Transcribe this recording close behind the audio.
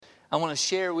I want to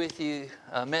share with you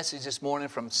a message this morning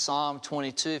from Psalm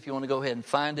 22, if you want to go ahead and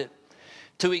find it.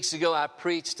 2 weeks ago, I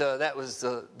preached, that was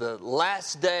the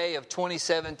last day of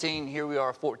 2017. Here we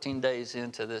are 14 days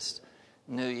into this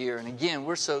new year. And again,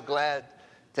 we're so glad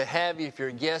to have you if you're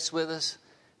a guest with us.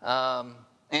 And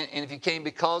if you came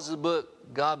because of the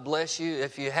book, God bless you.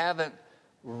 If you haven't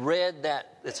read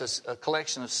that, it's a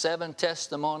collection of 7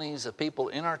 testimonies of people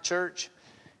in our church.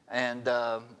 And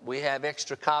we have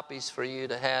extra copies for you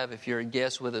to have if you're a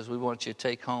guest with us. We want you to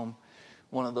take home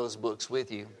one of those books with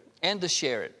you and to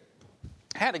share it.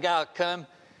 I had a guy come,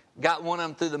 got one of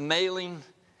them through the mailing,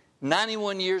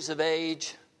 91 years of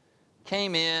age,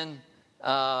 came in,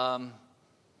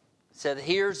 said,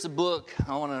 here's the book.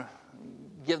 I want to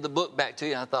give the book back to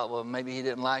you. And I thought, well, maybe he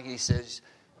didn't like it. He says,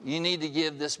 you need to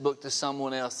give this book to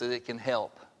someone else that it can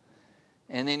help.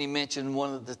 And then he mentioned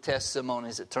one of the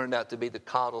testimonies that turned out to be the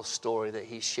Cottle story that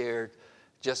he shared,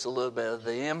 just a little bit of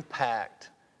the impact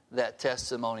that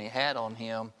testimony had on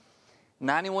him.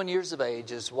 91 years of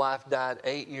age, his wife died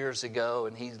 8 years ago,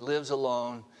 and he lives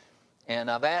alone. And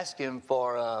I've asked him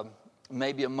for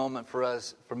maybe a moment for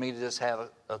me to just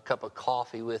have a cup of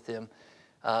coffee with him.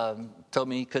 Told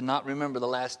me he could not remember the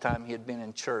last time he had been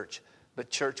in church, but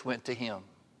church went to him.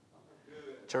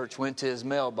 Church went to his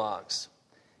mailbox.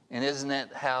 And isn't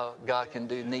that how God can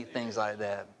do neat things like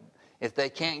that? If they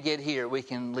can't get here, we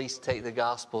can at least take the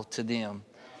gospel to them.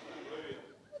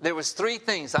 There was 3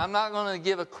 things. I'm not going to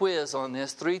give a quiz on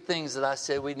this. 3 things that I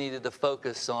said we needed to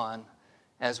focus on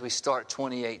as we start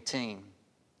 2018.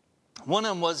 One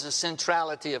of them was the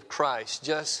centrality of Christ,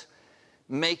 just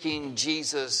making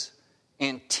Jesus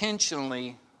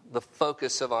intentionally the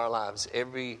focus of our lives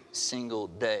every single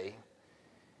day.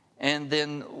 And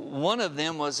then one of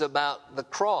them was about the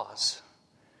cross,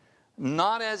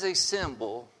 not as a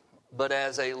symbol, but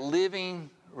as a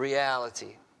living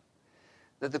reality.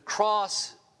 That the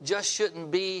cross just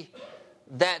shouldn't be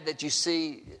that you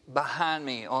see behind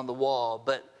me on the wall,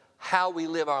 but how we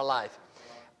live our life.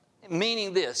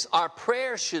 Meaning this, our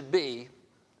prayer should be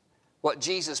what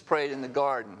Jesus prayed in the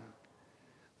garden.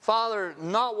 Father,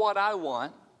 not what I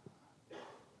want,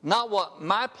 not what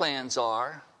my plans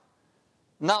are,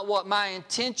 not what my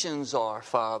intentions are,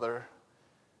 Father,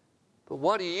 but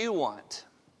what do you want?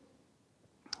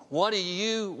 What do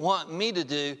you want me to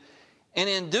do? And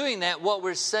in doing that, what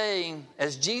we're saying,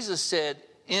 as Jesus said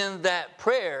in that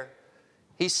prayer,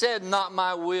 he said, not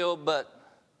my will, but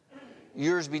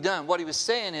yours be done. What he was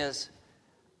saying is,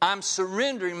 I'm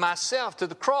surrendering myself to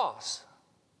the cross.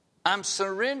 I'm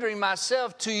surrendering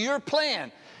myself to your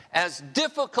plan. As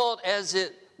difficult as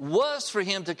it was for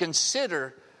him to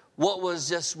consider what was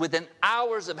just within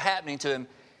hours of happening to him,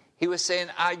 he was saying,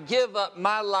 I give up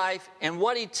my life. And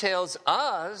what he tells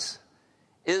us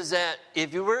is that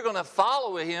if we're going to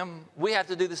follow him, we have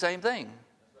to do the same thing.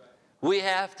 We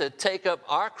have to take up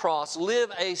our cross,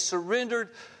 live a surrendered,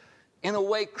 in a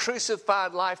way,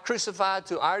 crucified life, crucified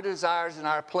to our desires and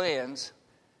our plans,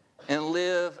 and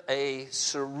live a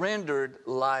surrendered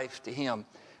life to him.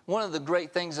 One of the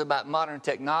great things about modern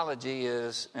technology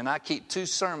is, and I keep 2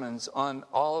 sermons on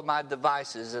all of my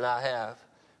devices that I have,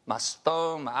 my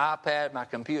phone, my iPad, my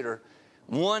computer.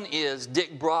 One is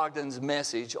Dick Brogden's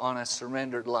message on a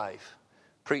surrendered life,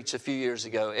 preached a few years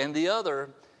ago. And the other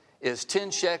is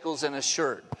 10 shekels and a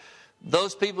shirt.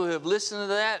 Those people who have listened to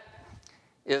that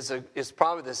is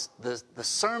probably the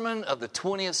sermon of the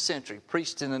 20th century,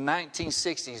 preached in the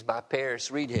 1960s by Paris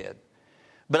Reidhead.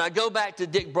 But I go back to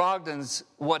Dick Brogden's,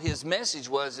 what his message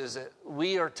was, is that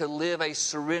we are to live a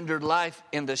surrendered life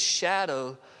in the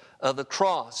shadow of the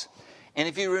cross. And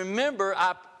if you remember,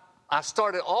 I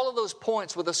started all of those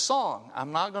points with a song.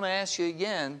 I'm not going to ask you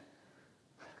again,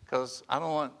 because I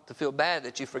don't want to feel bad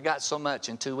that you forgot so much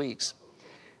in 2 weeks.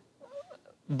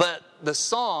 But the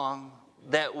song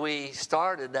that we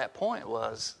started that point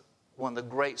was one of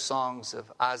the great songs of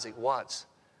Isaac Watts,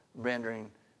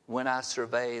 rendering When I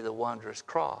Survey the Wondrous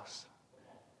Cross.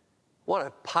 What a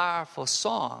powerful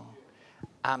song.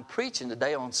 I'm preaching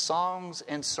today on songs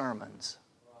and sermons.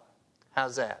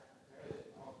 How's that?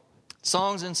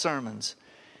 Songs and sermons.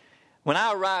 When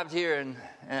I arrived here, and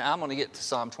I'm going to get to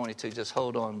Psalm 22, just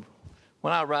hold on.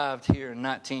 When I arrived here in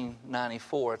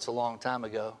 1994, it's a long time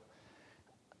ago,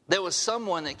 there was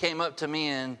someone that came up to me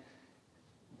and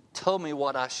told me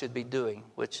what I should be doing,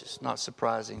 which is not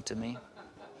surprising to me.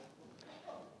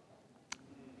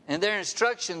 And their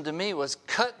instruction to me was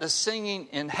cut the singing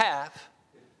in half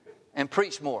and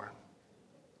preach more.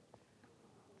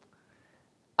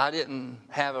 I didn't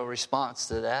have a response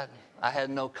to that. I had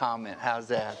no comment. How's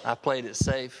that? I played it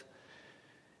safe.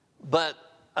 But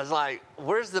I was like,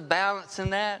 where's the balance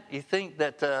in that? You think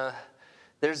that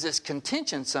there's this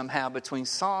contention somehow between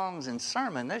songs and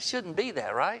sermon. There shouldn't be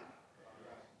that, right?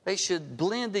 They should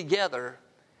blend together,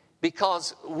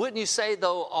 because wouldn't you say,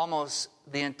 though, almost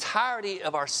the entirety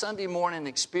of our Sunday morning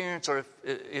experience, or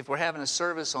if we're having a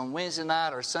service on Wednesday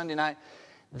night or Sunday night,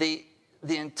 the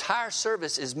entire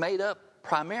service is made up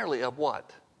primarily of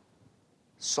what?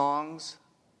 Songs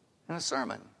and a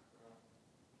sermon.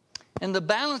 And the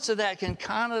balance of that can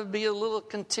kind of be a little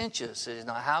contentious. You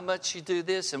know, how much you do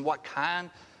this and what kind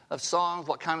of songs,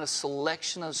 what kind of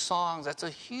selection of songs. That's a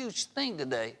huge thing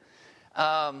today.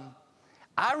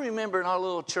 I remember in our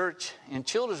little church in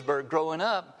Childersburg growing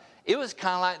up, it was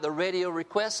kind of like the radio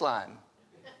request line.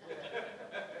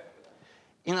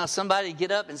 You know, somebody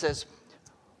get up and says,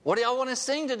 "What do y'all want to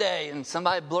sing today?" And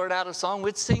somebody blurt out a song,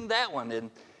 we'd sing that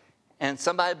one. And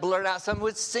somebody blurt out something,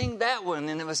 we'd sing that one.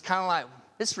 And it was kind of like,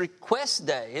 it's request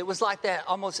day. It was like that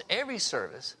almost every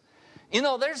service. You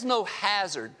know, there's no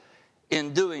hazard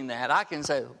in doing that. I can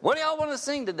say, "What do y'all want to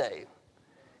sing today?"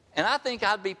 And I think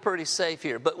I'd be pretty safe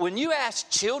here. But when you ask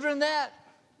children that,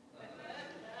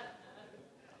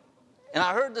 and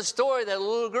I heard the story that a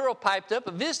little girl piped up,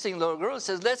 a visiting little girl, and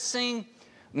says, "Let's sing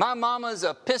My Mama's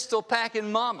a Pistol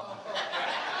Packing Mama."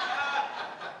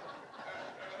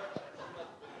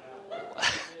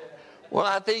 Well,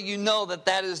 I think you know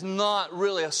that is not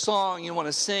really a song you want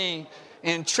to sing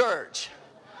in church.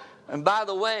 And by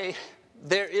the way,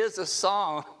 there is a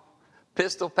song,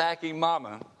 Pistol Packing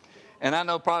Mama. And I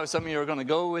know probably some of you are going to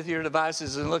go with your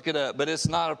devices and look it up, but it's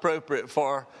not appropriate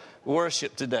for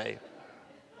worship today.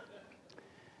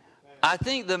 I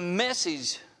think the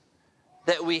message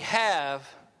that we have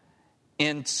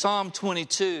in Psalm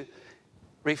 22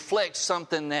 reflects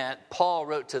something that Paul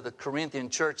wrote to the Corinthian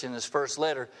church in his first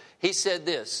letter. He said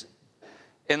this,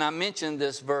 and I mentioned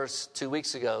this verse 2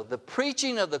 weeks ago: "The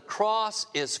preaching of the cross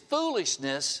is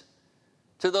foolishness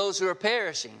to those who are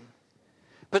perishing.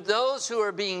 But those who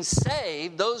are being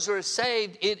saved,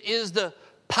 it is the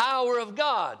power of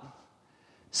God."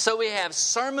 So we have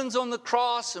sermons on the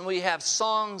cross and we have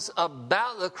songs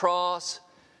about the cross.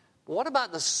 But what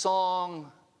about the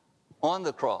song on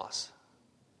the cross?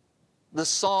 The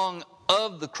song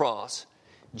of the cross.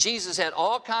 Jesus had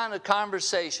all kinds of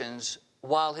conversations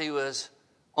while he was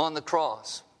on the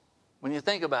cross. When you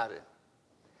think about it,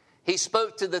 he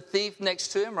spoke to the thief next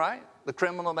to him, right? The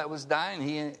criminal that was dying.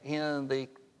 He and the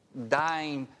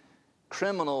dying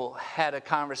criminal had a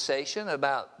conversation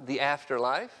about the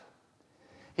afterlife.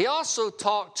 He also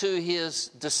talked to his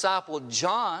disciple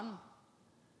John,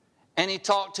 and he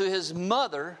talked to his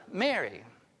mother Mary.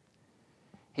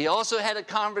 He also had a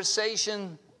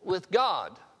conversation with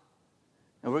God,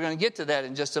 and we're going to get to that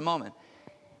in just a moment.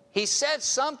 He said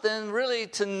something really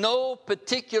to no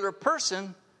particular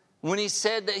person when he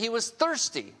said that he was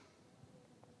thirsty.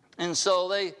 And so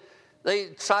they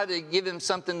tried to give him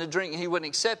something to drink and he wouldn't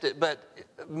accept it. But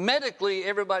medically,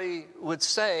 everybody would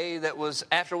say that was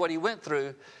after what he went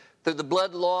through the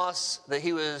blood loss, that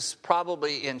he was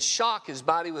probably in shock. His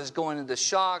body was going into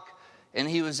shock and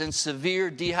he was in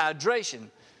severe dehydration.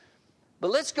 But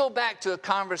let's go back to a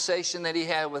conversation that he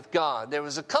had with God. There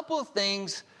was a couple of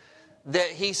things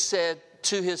that he said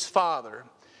to his Father.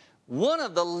 One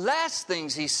of the last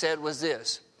things he said was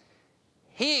this: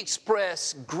 he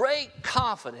expressed great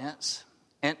confidence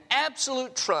and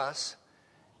absolute trust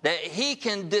that he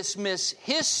can dismiss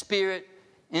his spirit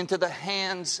into the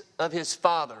hands of his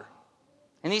Father.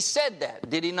 And he said that,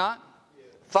 did he not?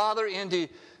 Yes. Father, into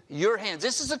your hands.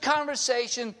 This is a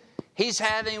conversation he's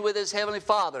having with his Heavenly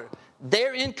Father.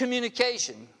 They're in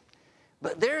communication.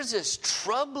 But there's this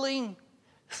troubling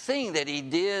thing that he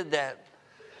did that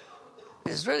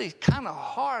is really kind of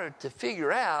hard to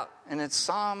figure out, and it's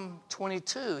Psalm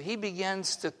 22. He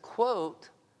begins to quote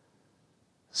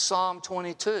Psalm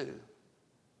 22.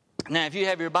 Now, if you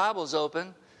have your Bibles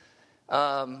open,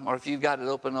 or if you've got it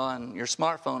open on your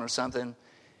smartphone or something,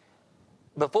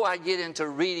 before I get into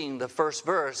reading the first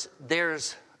verse,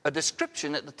 there's a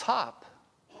description at the top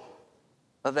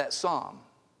of that psalm.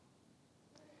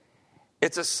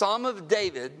 It's a Psalm of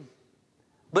David,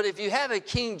 but if you have a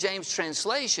King James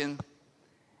translation,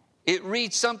 it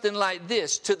reads something like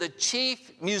this: to the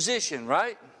chief musician,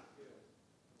 right?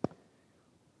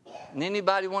 And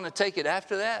anybody want to take it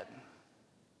after that?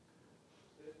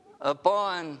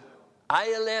 Upon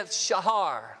Aleph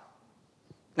Shahar.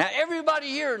 Now, everybody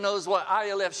here knows what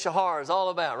Aleph Shahar is all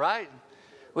about, right?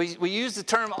 We use the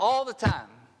term all the time.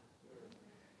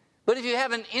 But if you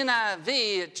have an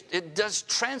NIV, it does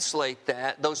translate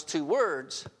those two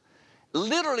words.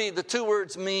 Literally, the two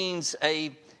words means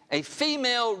a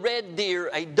female red deer,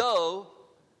 a doe,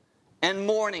 and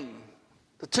mourning.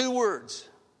 The two words.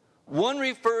 One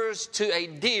refers to a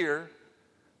deer,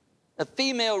 a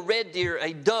female red deer,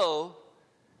 a doe,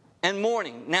 and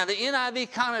mourning. Now the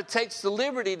NIV kind of takes the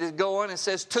liberty to go on and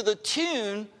says, to the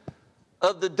tune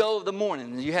of the doe of the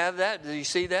morning. Do you have that? Do you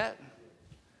see that?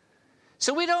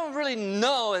 So we don't really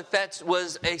know if that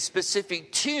was a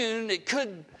specific tune. It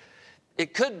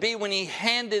could be when he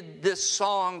handed this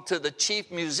song to the chief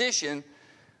musician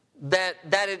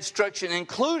that instruction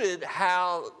included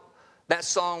how that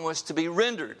song was to be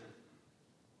rendered.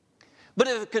 But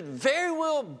it could very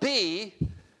well be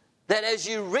that as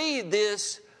you read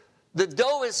this, the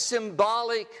doe is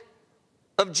symbolic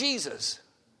of Jesus,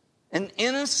 an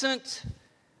innocent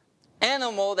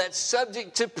animal that's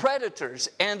subject to predators.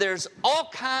 And there's all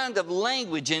kind of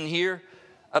language in here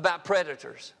about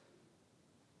predators.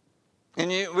 And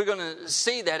we're going to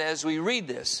see that as we read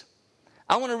this.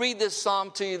 I want to read this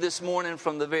psalm to you this morning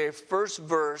from the very first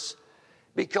verse,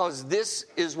 because this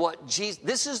is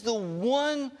the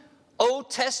one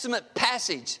Old Testament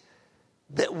passage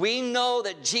that we know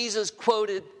that Jesus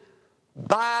quoted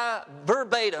by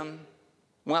verbatim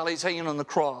while he's hanging on the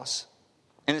cross.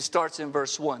 And it starts in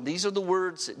verse 1. These are the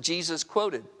words that Jesus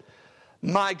quoted.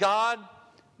 My God,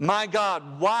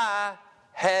 why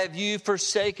have you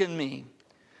forsaken me?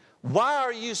 Why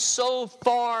are you so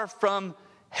far from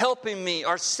helping me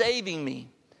or saving me?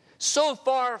 So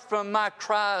far from my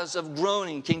cries of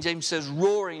groaning. King James says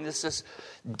roaring. This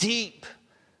deep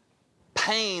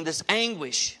pain, this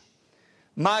anguish.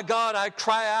 My God, I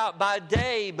cry out by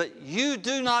day, but you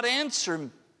do not answer.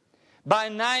 By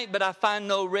night, but I find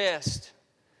no rest.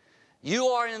 You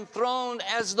are enthroned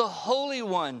as the Holy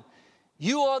One.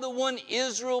 You are the one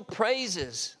Israel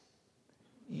praises.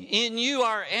 In you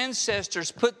our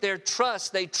ancestors put their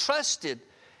trust. They trusted,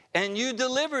 and you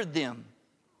delivered them.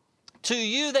 To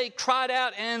you they cried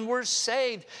out and were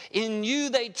saved. In you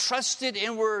they trusted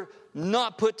and were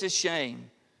not put to shame.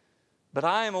 But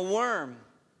I am a worm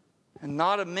and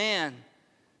not a man,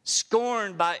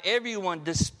 scorned by everyone,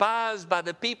 despised by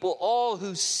the people. All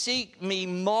who see me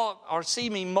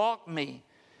mock me.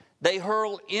 They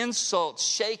hurl insults,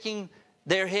 shaking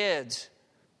their heads.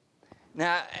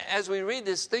 Now, as we read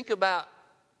this, think about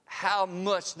how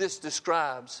much this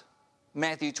describes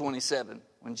Matthew 27,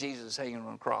 when Jesus is hanging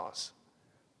on the cross.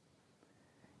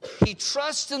 He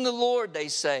trusts in the Lord, they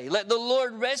say. Let the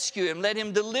Lord rescue him. Let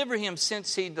him deliver him,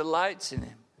 since he delights in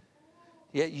him.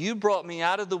 Yet you brought me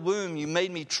out of the womb. You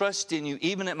made me trust in you,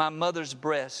 even at my mother's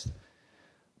breast.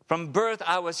 From birth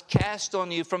I was cast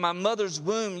on you. From my mother's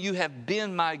womb you have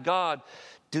been my God.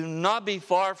 Do not be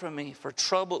far from me, for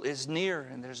trouble is near,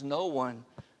 and there's no one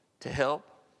to help.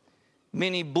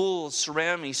 Many bulls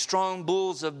surround me. Strong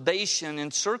bulls of Bashan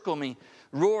encircle me.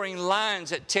 Roaring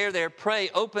lions that tear their prey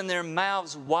open their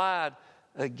mouths wide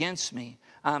against me.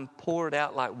 I'm poured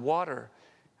out like water,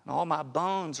 and all my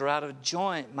bones are out of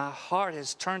joint. My heart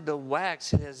has turned to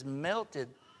wax. It has melted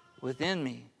within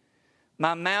me.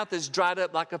 My mouth is dried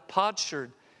up like a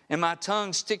potsherd, and my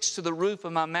tongue sticks to the roof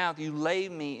of my mouth. You lay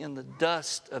me in the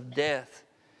dust of death.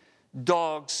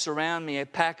 Dogs surround me. A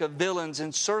pack of villains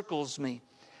encircles me.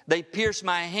 They pierce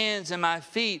my hands and my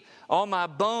feet. All my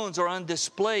bones are on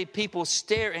display. People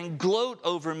stare and gloat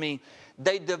over me.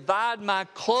 They divide my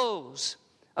clothes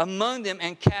among them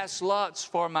and cast lots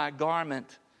for my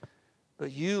garment.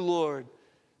 But you, Lord,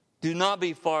 do not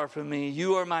be far from me.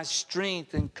 You are my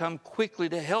strength, and come quickly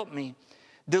to help me.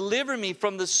 Deliver me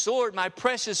from the sword, my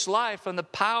precious life, from the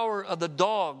power of the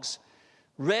dogs.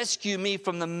 Rescue me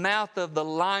from the mouth of the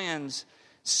lions.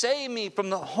 Save me from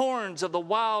the horns of the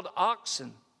wild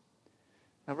oxen.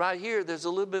 Now right here, there's a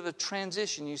little bit of a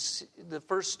transition. You see, the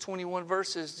first 21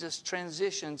 verses just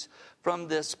transitions from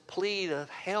this plea of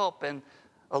help and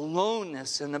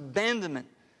aloneness and abandonment.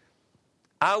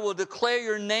 I will declare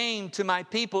your name to my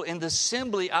people. In the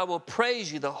assembly, I will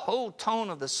praise you. The whole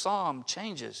tone of the psalm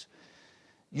changes.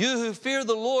 You who fear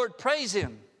the Lord, praise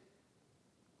him.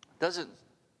 Doesn't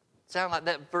sound like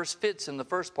that verse fits in the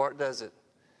first part, does it?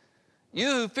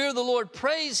 You who fear the Lord,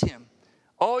 praise him.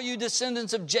 All you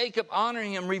descendants of Jacob, honor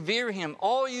him, revere him.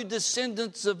 All you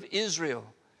descendants of Israel.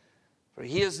 For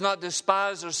he has not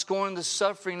despised or scorned the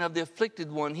suffering of the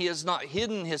afflicted one. He has not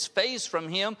hidden his face from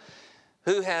him,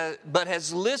 but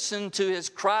has listened to his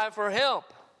cry for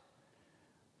help.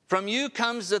 From you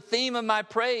comes the theme of my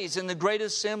praise in the great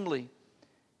assembly.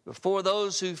 Before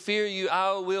those who fear you,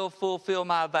 I will fulfill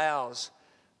my vows.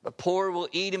 The poor will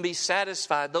eat and be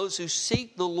satisfied. Those who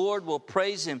seek the Lord will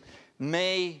praise him.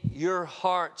 May your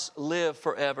hearts live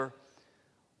forever.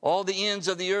 All the ends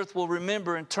of the earth will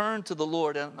remember and turn to the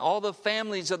Lord, and all the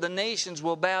families of the nations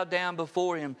will bow down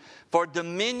before him. For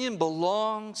dominion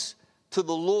belongs to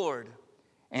the Lord,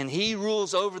 and he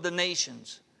rules over the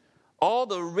nations. All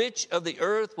the rich of the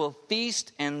earth will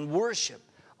feast and worship.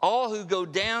 All who go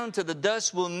down to the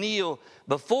dust will kneel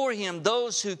before him,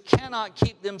 those who cannot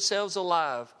keep themselves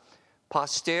alive.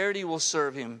 Posterity will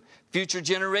serve him. Future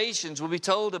generations will be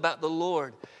told about the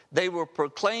Lord. They will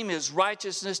proclaim his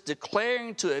righteousness,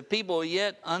 declaring to a people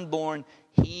yet unborn,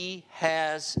 he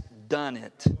has done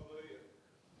it.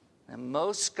 And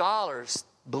most scholars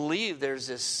believe there's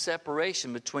this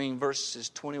separation between verses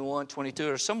 21,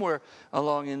 22, or somewhere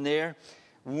along in there.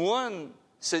 One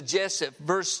suggests that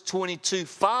verse 22,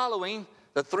 following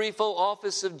the threefold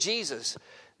office of Jesus,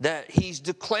 that he's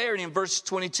declared in verse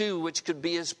 22, which could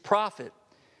be his prophet.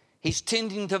 He's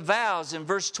tending to vows in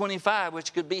verse 25,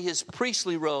 which could be his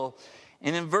priestly role.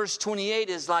 And in verse 28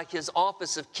 is like his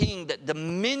office of king, that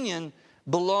dominion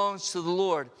belongs to the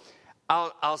Lord.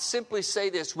 I'll simply say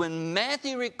this. When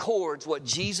Matthew records what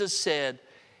Jesus said,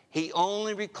 he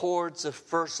only records the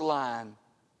first line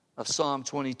of Psalm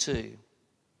 22.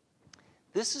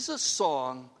 This is a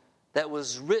song that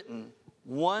was written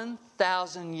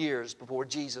 1,000 years before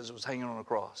Jesus was hanging on a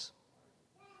cross.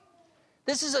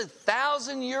 This is a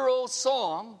 1,000-year-old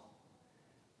song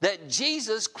that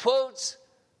Jesus quotes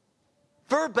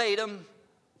verbatim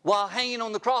while hanging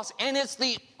on the cross. And it's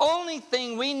the only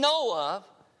thing we know of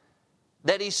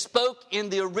that he spoke in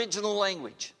the original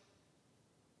language.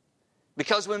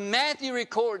 Because when Matthew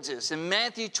records this in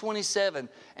Matthew 27,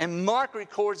 and Mark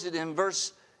records it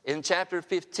in chapter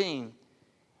 15,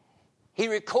 he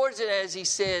records it as he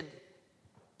said,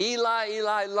 Eli,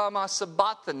 Eli, lama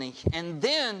sabachthani. And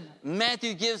then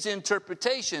Matthew gives the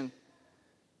interpretation,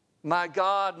 my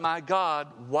God,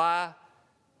 why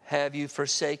have you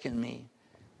forsaken me?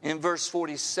 In verse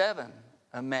 47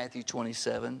 of Matthew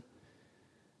 27,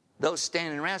 those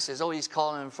standing around says, oh, he's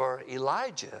calling for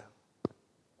Elijah.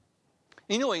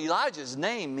 You know, Elijah's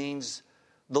name means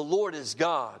the Lord is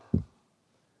God.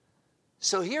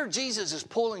 So here Jesus is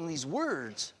pulling these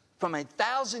words from a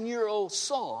 1,000-year-old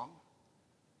song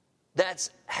that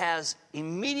has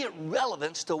immediate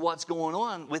relevance to what's going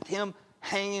on with him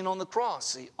hanging on the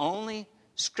cross. The only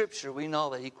scripture we know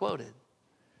that he quoted.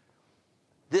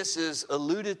 This is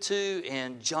alluded to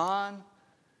in John's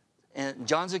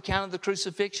account of the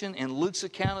crucifixion and Luke's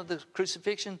account of the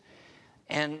crucifixion.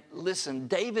 And listen,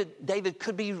 David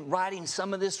could be writing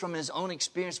some of this from his own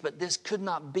experience, but this could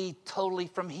not be totally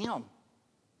from him.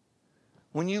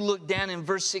 When you look down in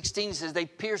verse 16, it says, they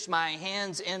pierced my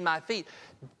hands and my feet.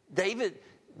 David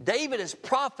is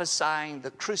prophesying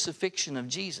the crucifixion of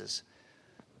Jesus.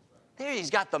 There he's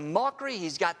got the mockery,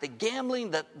 he's got the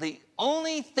gambling. The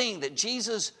only thing that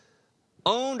Jesus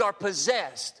owned or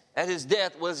possessed at his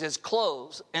death was his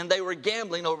clothes, and they were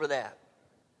gambling over that.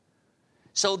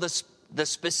 So this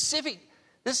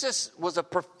was a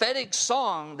prophetic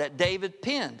song that David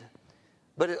penned,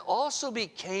 but it also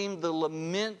became the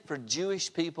lament for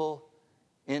Jewish people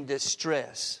in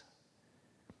distress.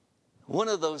 One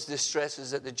of those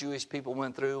distresses that the Jewish people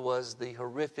went through was the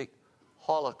horrific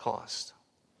Holocaust.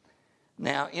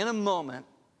 Now, in a moment,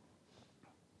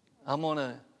 I'm going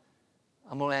to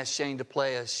ask Shane to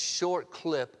play a short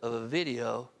clip of a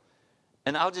video,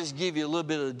 and I'll just give you a little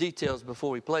bit of the details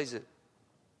before he plays it.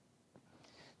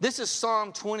 This is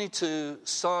Psalm 22,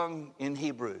 sung in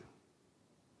Hebrew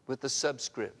with the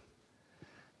subscript.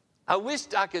 I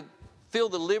wished I could feel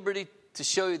the liberty to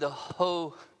show you the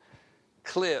whole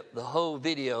clip, the whole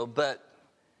video, but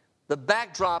the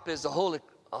backdrop is the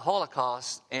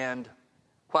Holocaust, and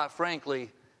quite frankly,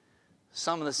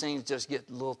 some of the scenes just get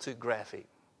a little too graphic.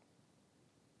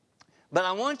 But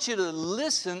I want you to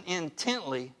listen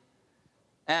intently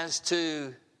as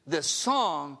to this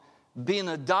song being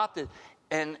adopted.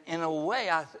 And in a way,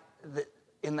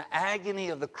 in the agony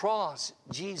of the cross,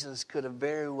 Jesus could have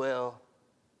very well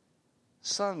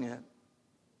sung it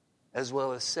as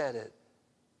well as said it.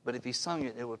 But if he sung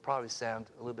it, it would probably sound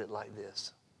a little bit like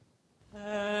this.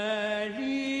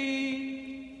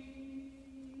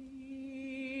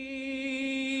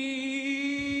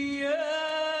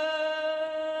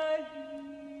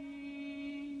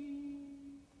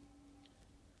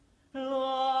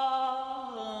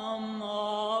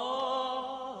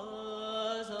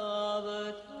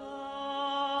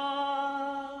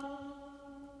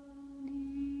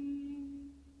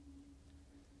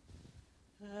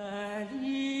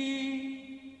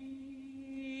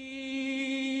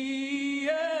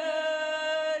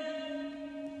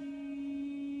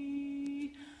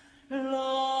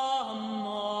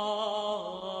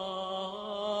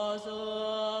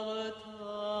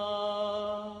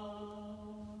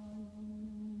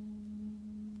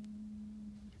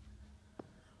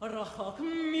 רחוק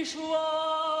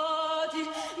משועתי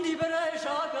דיברי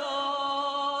שעת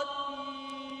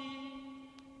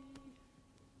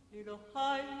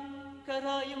אלוהי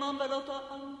קראים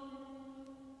ולוטעם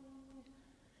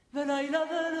ולילה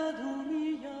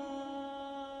ולדומיה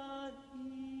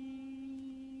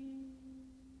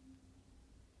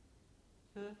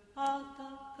ואתה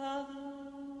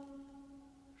קדוש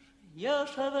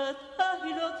יושבת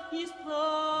תהילות ישראל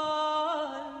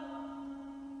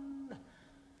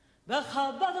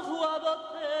וכבדו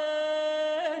אבותינו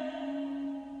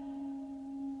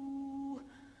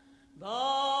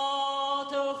בתחו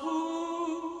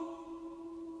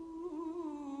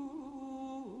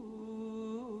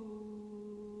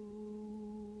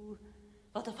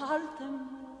ותפעלתם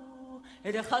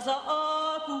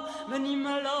לחזקו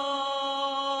ונמלטו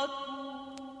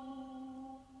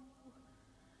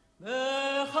וכבדו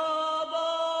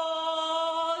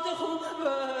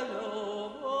ולא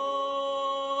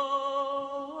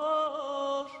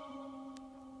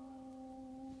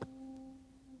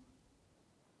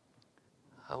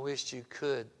I wished you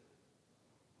could.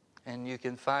 And you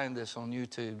can find this on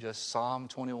YouTube, just Psalm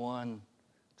 21,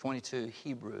 22,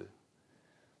 Hebrew.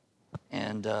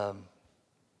 And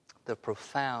the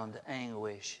profound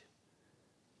anguish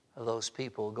of those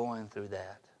people going through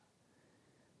that.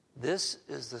 This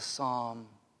is the psalm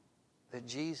that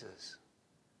Jesus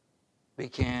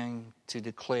began to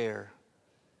declare.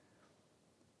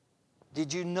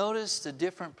 Did you notice the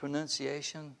different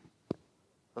pronunciation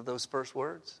of those first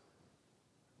words?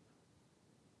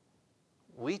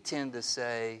 We tend to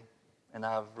say, and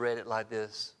I've read it like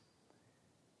this,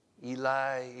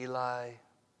 Eli, Eli,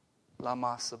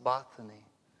 lama sabachthani.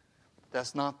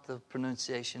 That's not the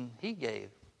pronunciation he gave,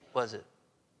 was it?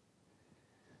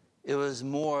 It was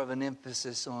more of an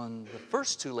emphasis on the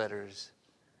first two letters,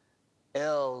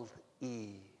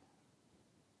 L-E.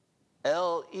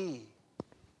 L-E,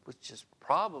 which is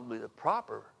probably the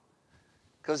proper,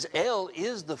 because L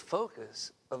is the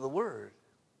focus of the word.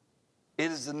 It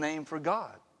is the name for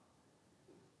God.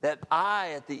 That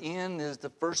I at the end is the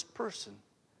first person.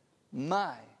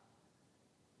 My.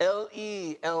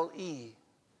 L-E, L-E.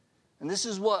 And this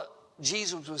is what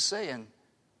Jesus was saying.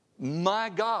 My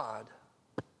God.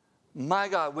 My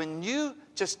God. When you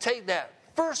just take that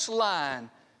first line,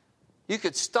 you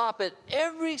could stop at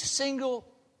every single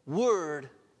word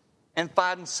and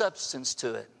find substance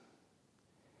to it.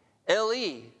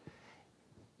 L-E.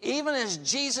 Even as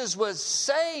Jesus was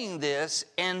saying this,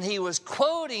 and he was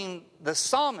quoting the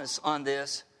psalmist on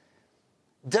this,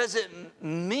 does it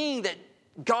mean that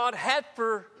God had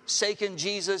forsaken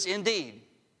Jesus indeed?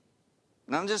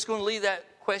 And I'm just going to leave that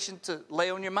question to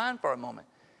lay on your mind for a moment.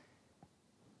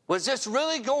 Was this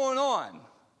really going on?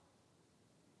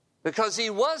 Because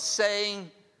he was saying,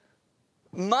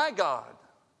 my God,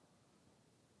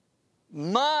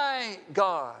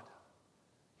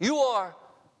 you are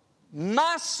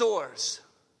my source.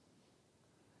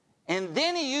 And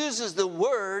then he uses the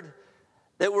word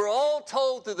that we're all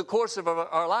told through the course of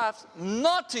our lives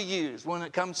not to use when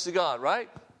it comes to God, right?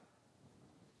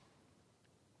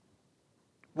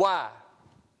 Why?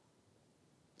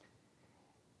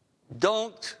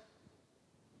 Don't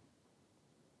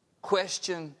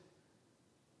question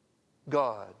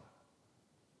God.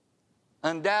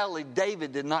 Undoubtedly,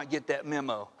 David did not get that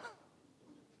memo.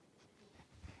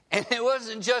 And it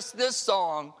wasn't just this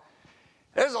song.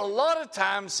 There's a lot of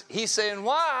times he's saying,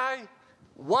 why?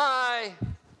 Why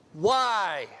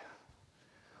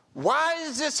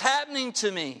is this happening to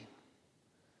me?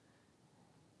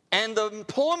 And the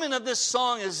employment of this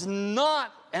song is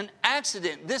not an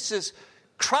accident. This is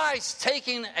Christ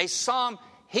taking a psalm.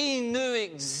 He knew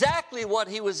exactly what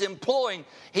he was employing.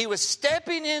 He was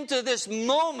stepping into this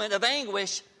moment of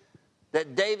anguish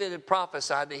that David had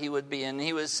prophesied that he would be in.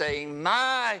 He was saying,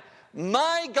 my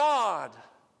God,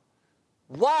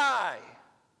 why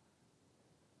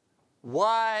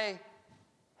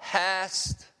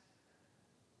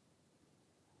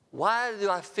do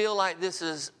I feel like this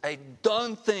is a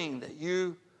done thing that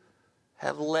you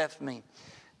have left me?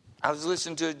 I was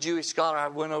listening to a Jewish scholar. I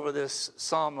went over this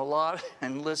psalm a lot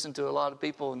and listened to a lot of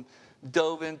people and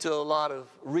dove into a lot of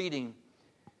reading.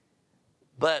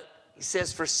 But he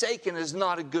says forsaken is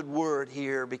not a good word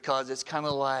here because it's kind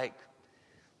of like,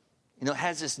 it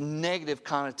has this negative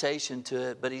connotation to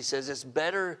it. But he says it's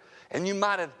better, and you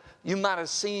might have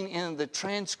seen in the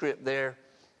transcript there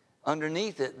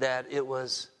underneath it that it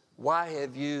was, why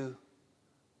have you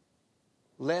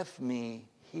left me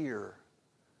here?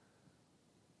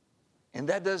 And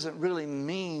that doesn't really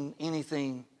mean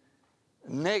anything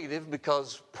negative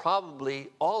because probably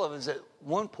all of us at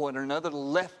one point or another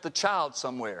left the child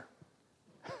somewhere.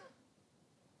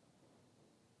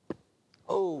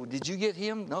 Oh, did you get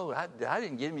him? No, I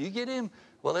didn't get him. You get him?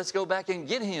 Well, let's go back and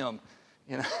get him.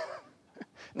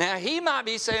 Now, he might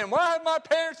be saying, why have my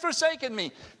parents forsaken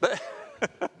me? But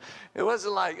it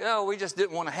wasn't like, oh, we just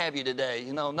didn't want to have you today.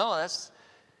 No, that's...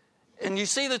 And you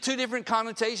see the two different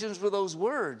connotations for those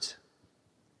words.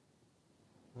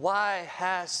 Why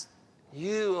hast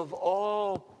you of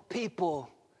all people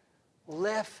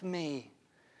left me?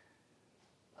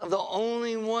 The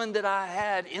only one that I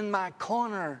had in my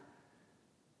corner.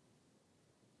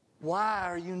 Why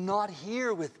are you not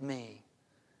here with me?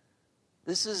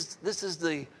 This is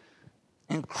the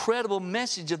incredible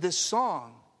message of this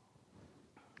song.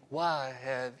 Why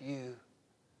have you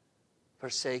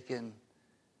forsaken,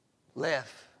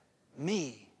 left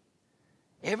me?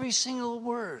 Every single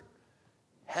word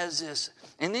has this.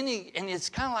 And then it's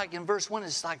kind of like in verse 1,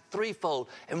 it's like threefold.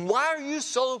 And why are you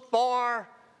so far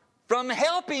from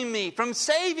helping me, from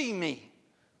saving me?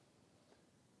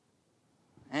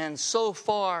 And so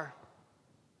far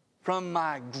from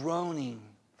my groaning,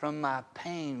 from my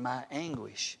pain, my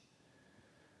anguish.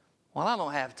 Well, I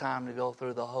don't have time to go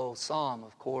through the whole psalm,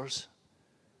 of course.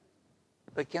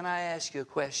 But can I ask you a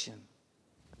question?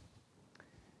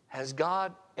 Has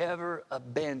God ever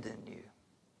abandoned you?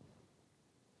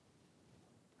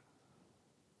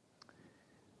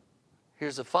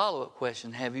 Here's a follow-up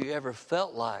question. Have you ever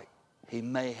felt like He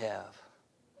may have?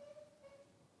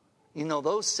 You know,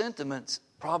 those sentiments,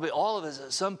 probably all of us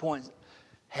at some point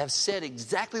have said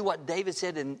exactly what David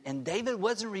said, and David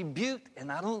wasn't rebuked,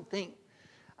 and I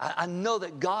know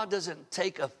that God doesn't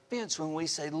take offense when we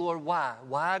say, Lord, why?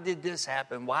 Why did this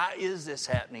happen? Why is this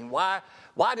happening? Why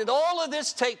did all of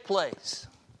this take place?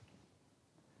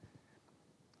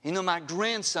 You know, my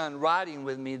grandson riding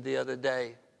with me the other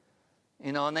day,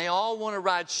 you know, and they all want to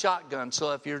ride shotgun.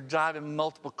 So if you're driving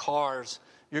multiple cars,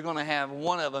 you're going to have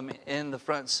one of them in the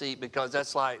front seat because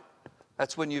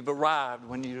that's when you've arrived,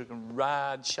 when you can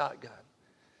ride shotgun.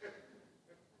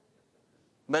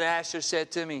 But Asher said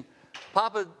to me,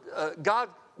 Papa,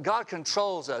 God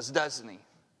controls us, doesn't He?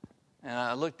 And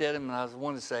I looked at him and I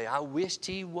wanted to say, I wished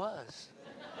He was.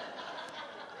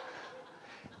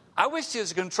 I wished He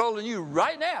was controlling you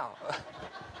right now.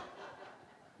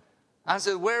 I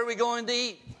said, where are we going to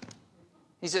eat?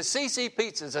 He said, CC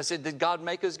Pizzas. I said, did God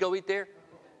make us go eat there?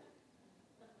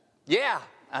 Yeah.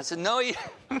 I said, no, He...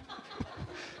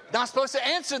 not supposed to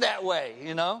answer that way,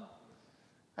 you know.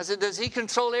 I said, does He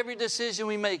control every decision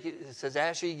we make? It says,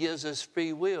 actually, He gives us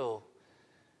free will.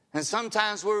 And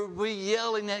sometimes we're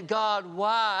yelling at God,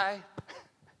 why?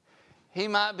 He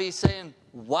might be saying,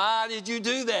 why did you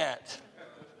do that?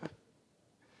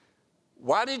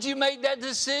 Why did you make that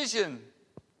decision?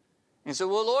 And so,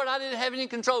 well, Lord, I didn't have any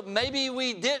control. Maybe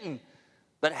we didn't.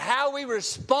 But how we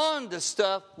respond to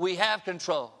stuff, we have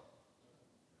control.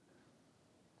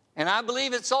 And I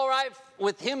believe it's all right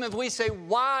with Him if we say,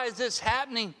 why is this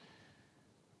happening?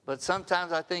 But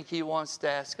sometimes I think He wants to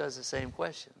ask us the same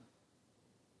question.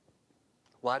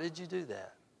 Why did you do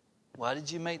that? Why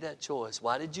did you make that choice?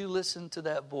 Why did you listen to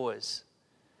that voice?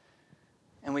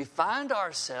 And we find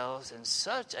ourselves in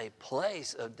such a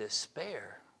place of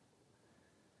despair.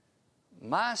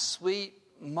 My sweet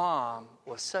mom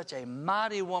was such a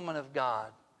mighty woman of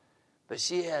God, but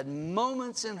she had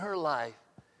moments in her life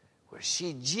where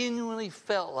she genuinely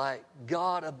felt like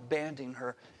God abandoned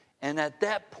her. And at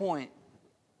that point,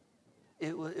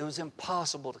 it was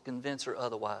impossible to convince her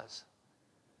otherwise.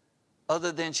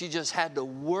 Other than she just had to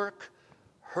work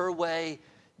her way,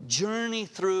 journey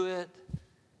through it,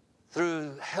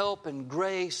 through help and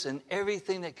grace and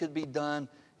everything that could be done,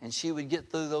 and she would get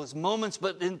through those moments.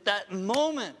 But in that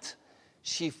moment,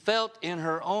 she felt in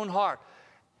her own heart.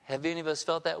 Have any of us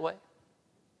felt that way?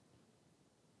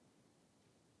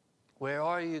 Where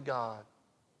are you, God?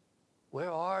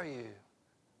 Where are you?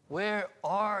 Where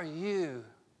are you?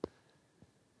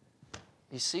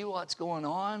 You see what's going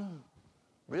on?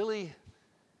 Really?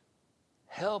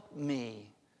 Help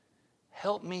me.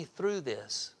 Help me through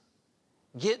this.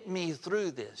 Get me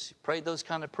through this. You prayed those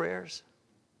kind of prayers?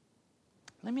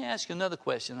 Let me ask you another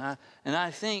question.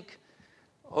 I think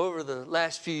over the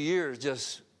last few years,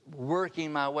 just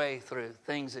working my way through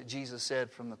things that Jesus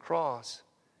said from the cross,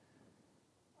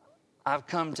 I've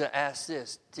come to ask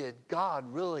this: did God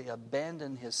really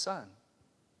abandon His Son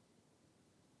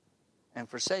and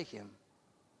forsake Him?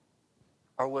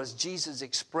 Or was Jesus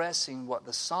expressing what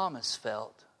the psalmist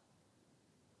felt?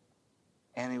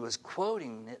 And he was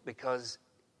quoting it because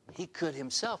he could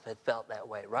himself have felt that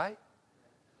way, right?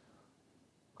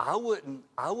 I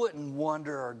wouldn't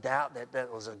wonder or doubt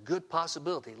that was a good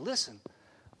possibility. Listen,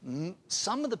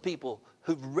 some of the people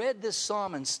who've read this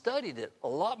psalm and studied it a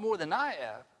lot more than I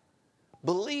have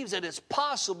believes that it's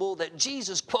possible that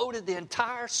Jesus quoted the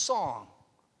entire song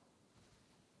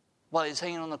while He's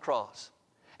hanging on the cross.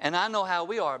 And I know how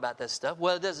we are about that stuff.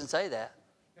 Well, it doesn't say that.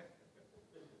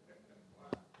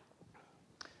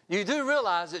 You do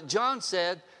realize that John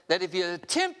said that if you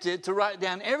attempted to write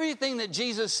down everything that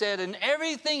Jesus said and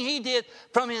everything he did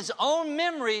from his own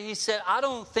memory, he said, I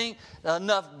don't think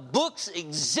enough books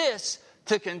exist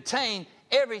to contain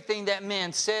everything that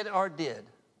man said or did.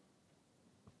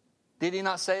 Did he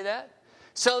not say that?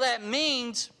 So that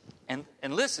means, and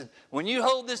listen, when you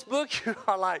hold this book, you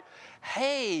are like,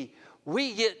 hey,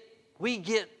 we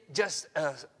get just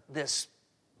this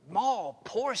small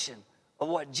portion of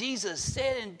what Jesus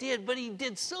said and did, but he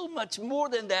did so much more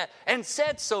than that and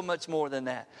said so much more than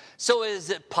that. So is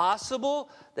it possible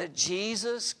that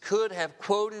Jesus could have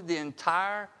quoted the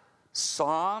entire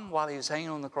psalm while he was hanging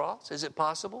on the cross? Is it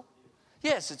possible?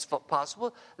 Yes, it's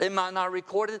possible. They might not have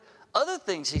recorded other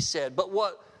things he said, but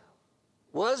what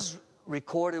was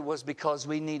recorded was because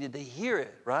we needed to hear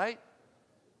it, right?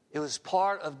 It was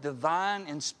part of divine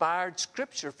inspired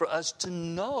scripture for us to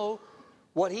know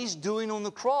what he's doing on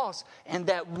the cross. And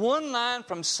that one line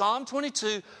from Psalm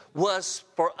 22 was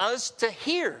for us to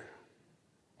hear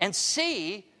and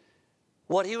see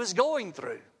what he was going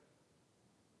through.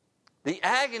 The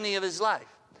agony of his life.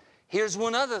 Here's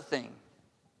one other thing.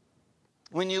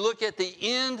 When you look at the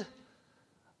end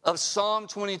of Psalm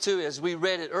 22, as we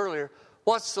read it earlier,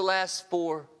 what's the last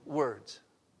 4 words?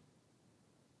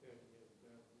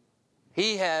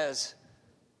 He has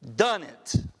done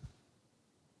it.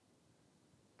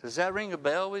 Does that ring a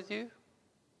bell with you?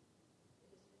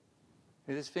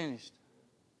 It is finished.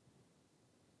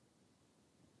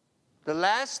 The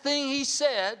last thing he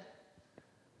said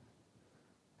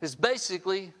is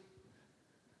basically,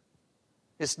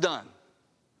 it's done.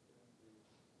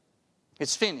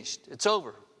 It's finished. It's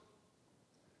over.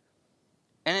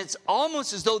 And it's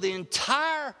almost as though the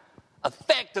entire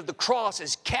effect of the cross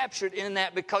is captured in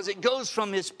that, because it goes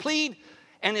from his plead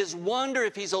and his wonder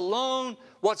if he's alone,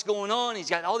 what's going on. He's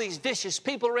got all these vicious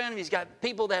people around him. He's got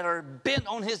people that are bent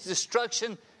on his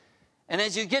destruction. And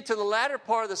as you get to the latter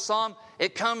part of the psalm,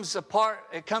 it comes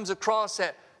across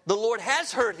that the Lord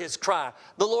has heard his cry.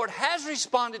 The Lord has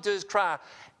responded to his cry.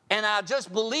 And I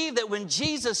just believe that when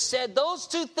Jesus said those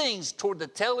 2 things toward the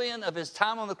tail end of his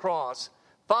time on the cross,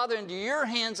 Father, into your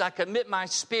hands I commit my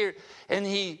spirit. And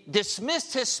he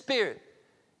dismissed his spirit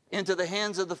into the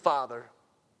hands of the Father.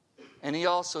 And he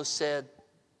also said,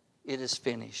 it is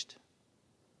finished.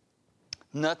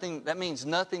 That means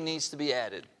nothing needs to be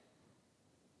added.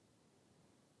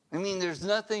 I mean, there's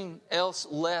nothing else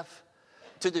left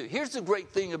to do. Here's the great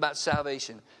thing about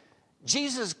salvation.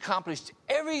 Jesus accomplished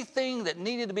everything that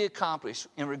needed to be accomplished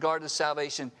in regard to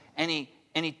salvation. And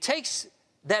he takes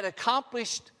that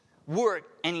accomplished work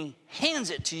and he hands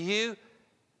it to you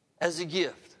as a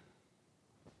gift.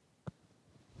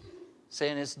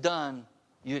 Saying it's done.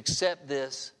 You accept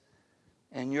this,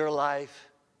 and your life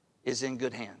is in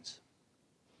good hands.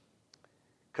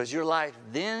 Because your life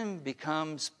then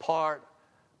becomes part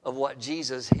of what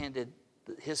Jesus handed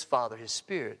his Father, his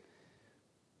Spirit.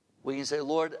 We can say,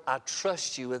 Lord, I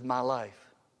trust you with my life.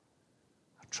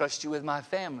 I trust you with my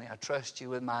family. I trust you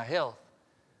with my health.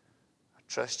 I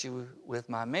trust you with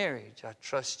my marriage. I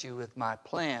trust you with my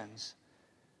plans.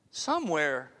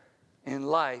 Somewhere in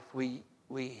life, we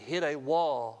hit a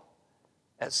wall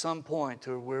at some point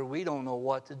to where we don't know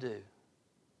what to do.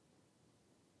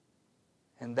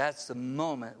 And that's the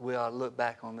moment we ought to look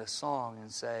back on this song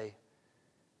and say,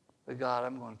 but God,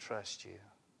 I'm going to trust you.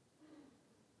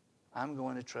 I'm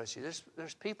going to trust you.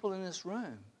 There's people in this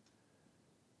room.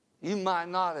 You might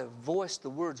not have voiced the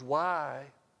words why,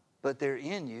 but they're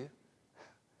in you.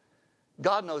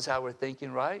 God knows how we're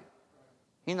thinking, right?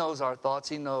 He knows our thoughts.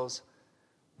 He knows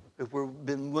if we've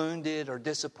been wounded or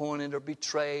disappointed or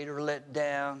betrayed or let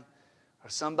down, or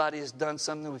somebody has done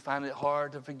something, we find it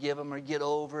hard to forgive them or get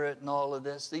over it and all of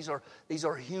this. These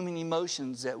are human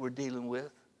emotions that we're dealing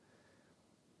with.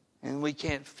 And we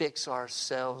can't fix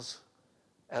ourselves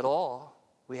at all.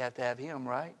 We have to have him,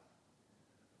 right?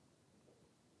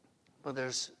 But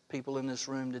there's people in this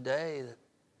room today that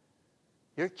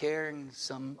you're carrying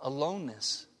some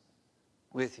aloneness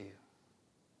with you.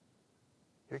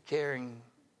 You're carrying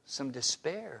some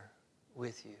despair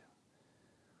with you.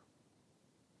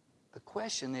 The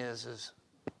question is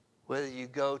whether you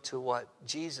go to what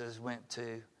Jesus went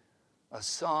to, a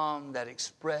psalm that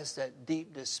expressed that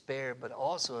deep despair, but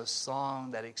also a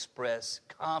song that expressed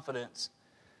confidence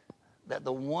that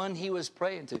the one he was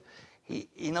praying to. The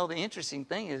interesting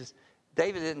thing is,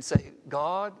 David didn't say,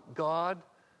 God,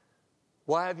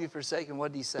 why have you forsaken?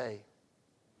 What did he say?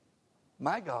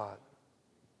 My God.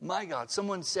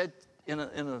 Someone said in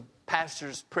a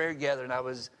pastor's prayer gathering I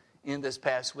was in this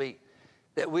past week,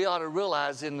 that we ought to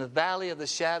realize in the valley of the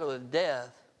shadow of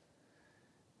death,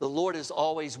 the Lord is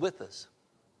always with us.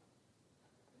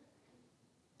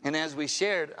 And as we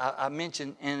shared, I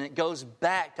mentioned, and it goes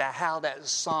back to how that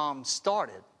psalm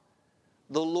started.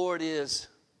 The Lord is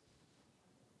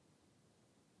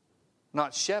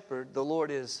not shepherd, the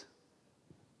Lord is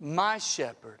my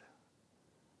shepherd.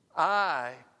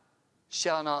 I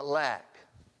shall not lack.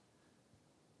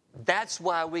 That's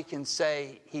why we can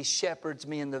say He shepherds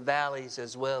me in the valleys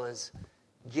as well as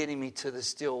getting me to the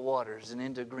still waters and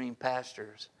into green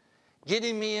pastures.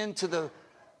 Getting me into the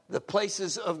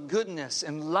places of goodness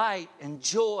and light and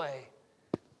joy.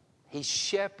 He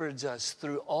shepherds us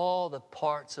through all the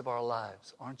parts of our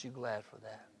lives. Aren't you glad for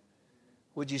that?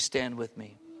 Would you stand with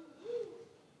me?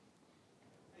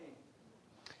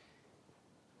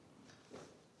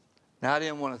 Now, I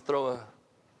didn't want to throw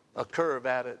a curve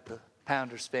out at the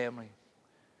Pounders family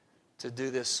to do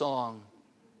this song,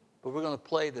 but we're going to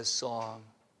play this song.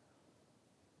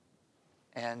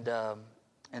 And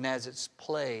as it's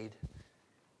played,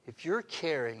 if you're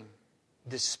carrying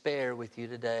despair with you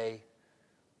today,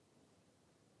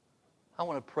 I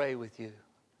want to pray with you.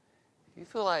 If you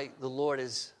feel like the Lord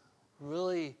has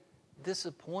really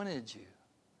disappointed you,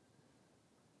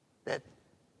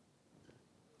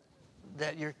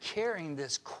 that you're carrying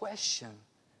this question,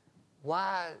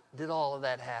 why did all of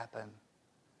that happen?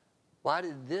 Why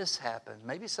did this happen?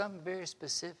 Maybe something very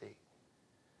specific.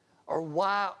 Or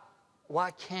why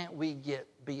can't we get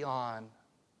beyond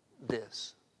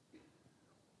this?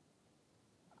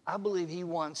 I believe He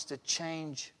wants to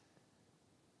change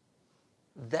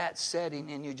that setting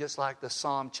in you, just like the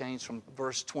psalm changed from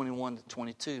verse 21 to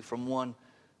 22, from one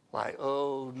like,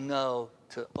 oh no,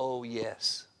 to oh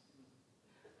yes.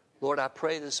 Lord, I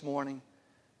pray this morning,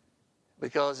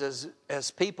 because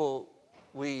as people,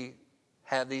 we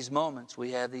have these moments,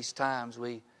 we have these times,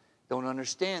 we don't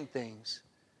understand things.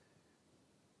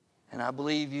 And I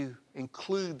believe You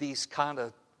include these kind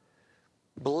of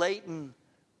blatant,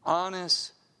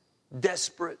 honest,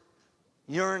 desperate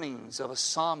yearnings of a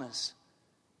psalmist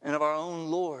and of our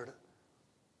own Lord,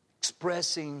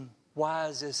 expressing, why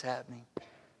is this happening?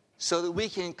 So that we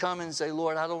can come and say,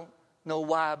 Lord, I don't know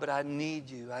why, but I need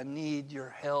You. I need Your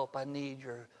help. I need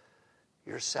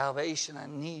Your salvation. I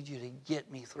need You to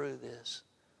get me through this.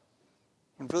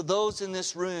 And for those in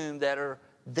this room that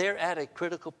they're at a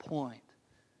critical point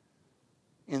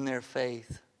in their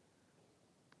faith,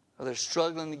 or they're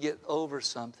struggling to get over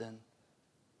something,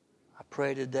 I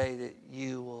pray today that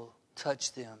You will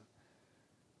touch them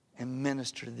and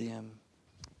minister to them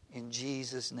in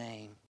Jesus' name.